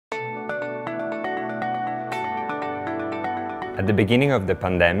At the beginning of the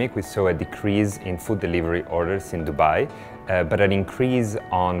pandemic, we saw a decrease in food delivery orders in Dubai, but an increase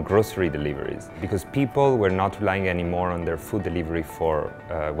on grocery deliveries because people were not relying anymore on their food delivery for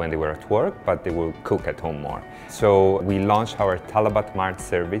when they were at work, but they will cook at home more. So we launched our Talabat Mart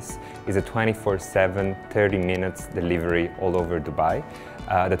service. It's a 24/7, 30 minutes delivery all over Dubai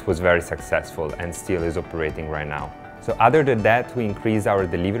that was very successful and still is operating right now. So other than that, we increased our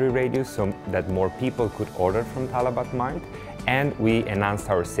delivery radius so that more people could order from Talabat Mart, and we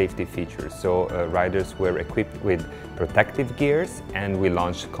enhanced our safety features. So riders were equipped with protective gears, and we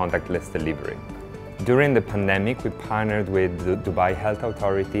launched contactless delivery. During the pandemic, we partnered with the Dubai Health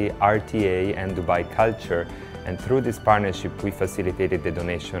Authority, RTA, and Dubai Culture, and through this partnership, we facilitated the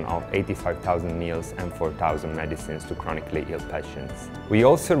donation of 85,000 meals and 4,000 medicines to chronically ill patients. We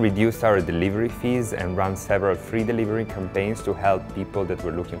also reduced our delivery fees and ran several free delivery campaigns to help people that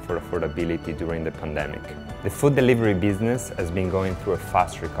were looking for affordability during the pandemic. The food delivery business has been going through a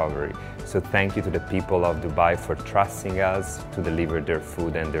fast recovery, so thank you to the people of Dubai for trusting us to deliver their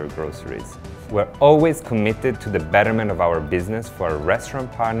food and their groceries. We're always committed to the betterment of our business for our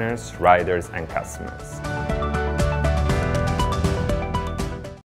restaurant partners, riders, and customers.